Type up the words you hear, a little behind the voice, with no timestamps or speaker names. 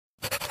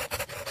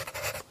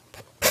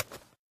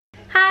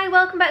Hi,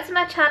 welcome back to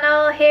my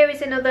channel. Here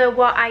is another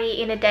what I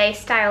eat in a day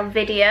style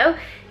video.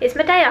 It's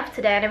my day off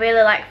today and I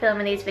really like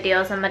filming these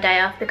videos on my day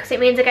off because it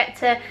means I get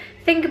to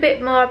think a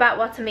bit more about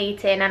what I'm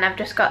eating, and I've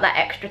just got that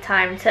extra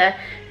time to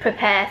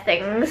prepare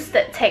things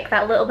that take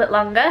that little bit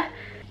longer.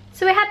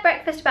 So we had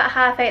breakfast about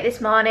 8:30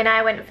 this morning.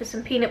 I went for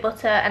some peanut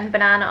butter and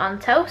banana on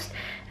toast,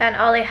 and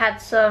Ollie had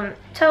some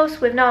toast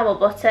with normal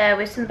butter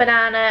with some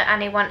banana,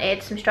 and he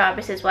wanted some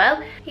strawberries as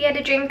well. He had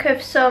a drink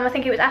of some, I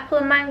think it was apple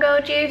and mango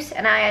juice,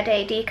 and I had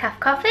a decaf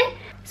coffee.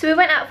 So we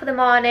went out for the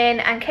morning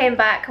and came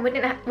back, and we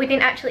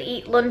didn't actually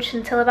eat lunch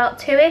until about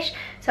 2ish,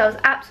 so I was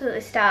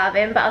absolutely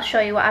starving, but I'll show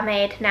you what I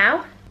made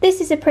now.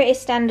 This is a pretty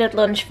standard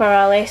lunch for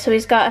Ollie. So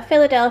he's got a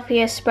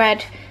Philadelphia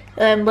spread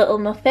little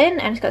muffin,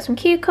 and he's got some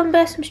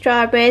cucumber, some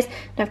strawberries,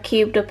 and I've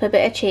cubed up a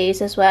bit of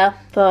cheese as well,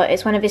 but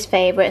it's one of his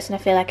favourites and I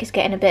feel like he's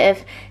getting a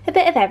bit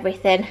of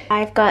everything.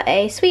 I've got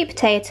a sweet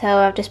potato.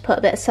 I've just put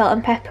a bit of salt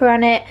and pepper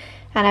on it,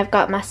 and I've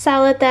got my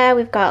salad there.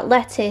 We've got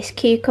lettuce,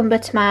 cucumber,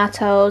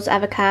 tomatoes,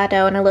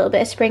 avocado, and a little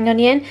bit of spring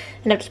onion,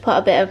 and I've just put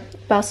a bit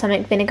of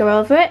balsamic vinegar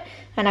over it,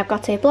 and I've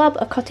got a blob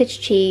of cottage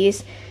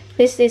cheese.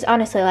 This is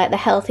honestly like the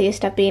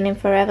healthiest I've been in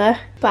forever,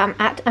 but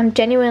I'm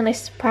genuinely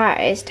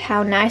surprised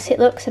how nice it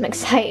looks. I'm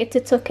excited to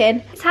tuck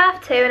in. It's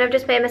 2:30 and I've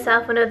just made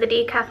myself another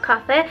decaf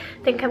coffee. I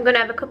think I'm going to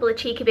have a couple of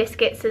cheeky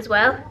biscuits as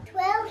well.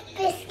 12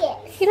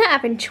 biscuits. You're not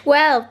having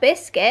 12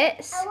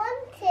 biscuits? I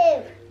want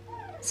to.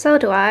 So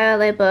do I,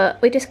 Ollie, but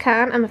we just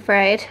can't, I'm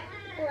afraid.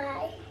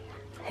 Why?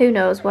 Who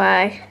knows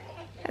why?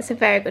 That's a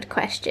very good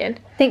question.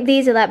 I think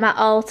these are like my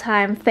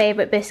all-time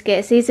favourite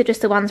biscuits. These are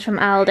just the ones from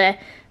Aldi.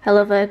 I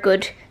love a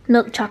good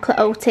milk chocolate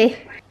oatie.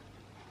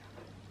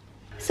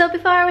 So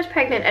before I was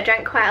pregnant, I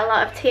drank quite a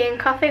lot of tea and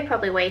coffee,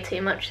 probably way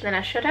too much than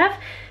I should have.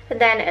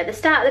 And then at the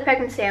start of the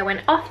pregnancy I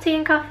went off tea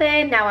and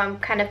coffee. Now I'm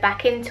kind of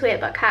back into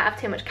it, but can't have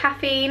too much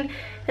caffeine.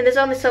 And there's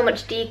only so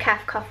much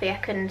decaf coffee I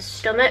can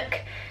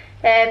stomach.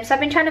 So I've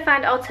been trying to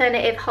find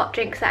alternative hot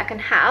drinks that I can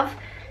have.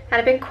 And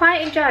I've been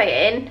quite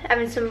enjoying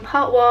having some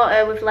hot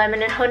water with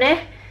lemon and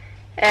honey.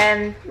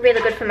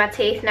 Really good for my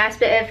teeth. Nice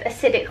bit of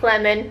acidic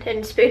lemon and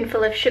a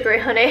spoonful of sugary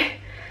honey.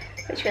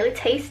 It's really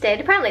tasty.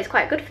 Apparently it's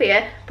quite good for you,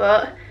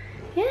 but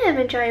yeah, I'm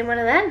enjoying one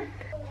of them.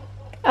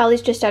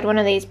 Ollie's just had one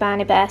of these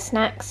Barney Bear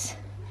snacks.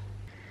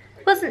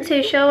 Wasn't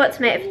too sure what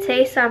to make for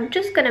tea, so I'm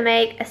just going to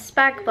make a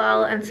spag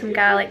bol and some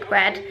garlic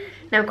bread,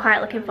 and I'm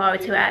quite looking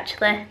forward to it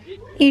actually.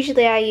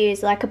 Usually I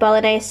use like a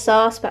bolognese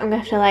sauce, but I'm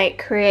going to have to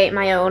like create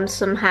my own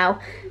somehow,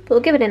 but we'll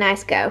give it a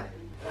nice go.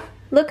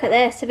 Look at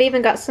this, I've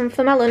even got some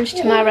for my lunch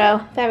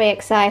tomorrow. Very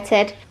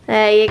excited.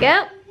 There you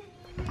go.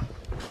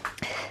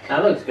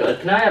 That looks good.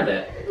 Can I have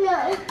it?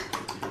 No.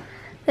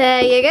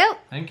 There you go.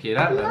 Thank you.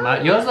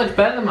 Yours looks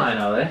better than mine,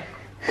 Ollie.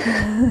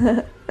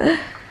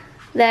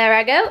 There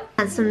I go.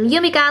 And some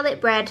yummy garlic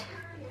bread.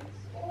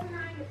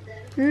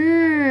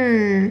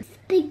 Mmm.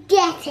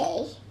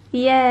 Spaghetti.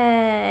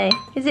 Yay.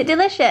 Is it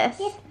delicious?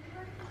 Yes.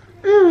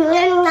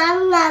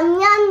 Nom nom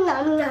nom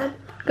nom nom.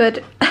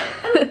 Good.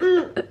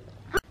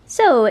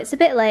 So it's a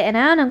bit later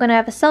now, and I'm going to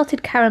have a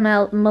salted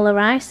caramel muller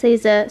rice.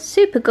 These are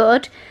super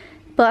good,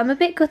 but I'm a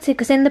bit gutted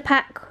because in the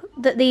pack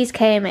that these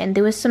came in,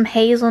 there was some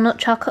hazelnut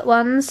chocolate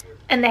ones,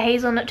 and the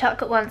hazelnut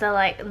chocolate ones are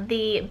like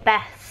the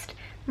best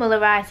muller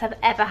rice I've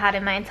ever had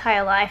in my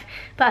entire life.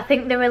 But I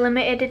think they're a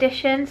limited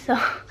edition, so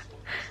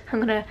I'm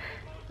gonna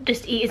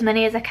just eat as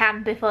many as I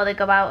can before they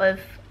go out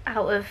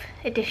of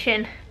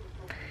edition.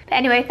 But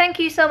anyway, thank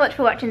you so much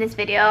for watching this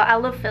video. I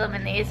love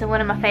filming these. They're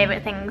one of my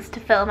favourite things to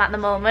film at the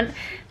moment.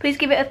 Please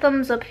give it a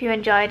thumbs up if you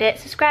enjoyed it.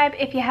 Subscribe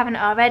if you haven't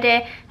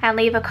already, and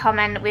leave a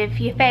comment with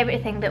your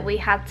favourite thing that we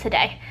had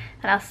today.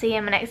 And I'll see you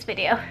in my next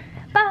video.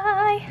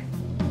 Bye!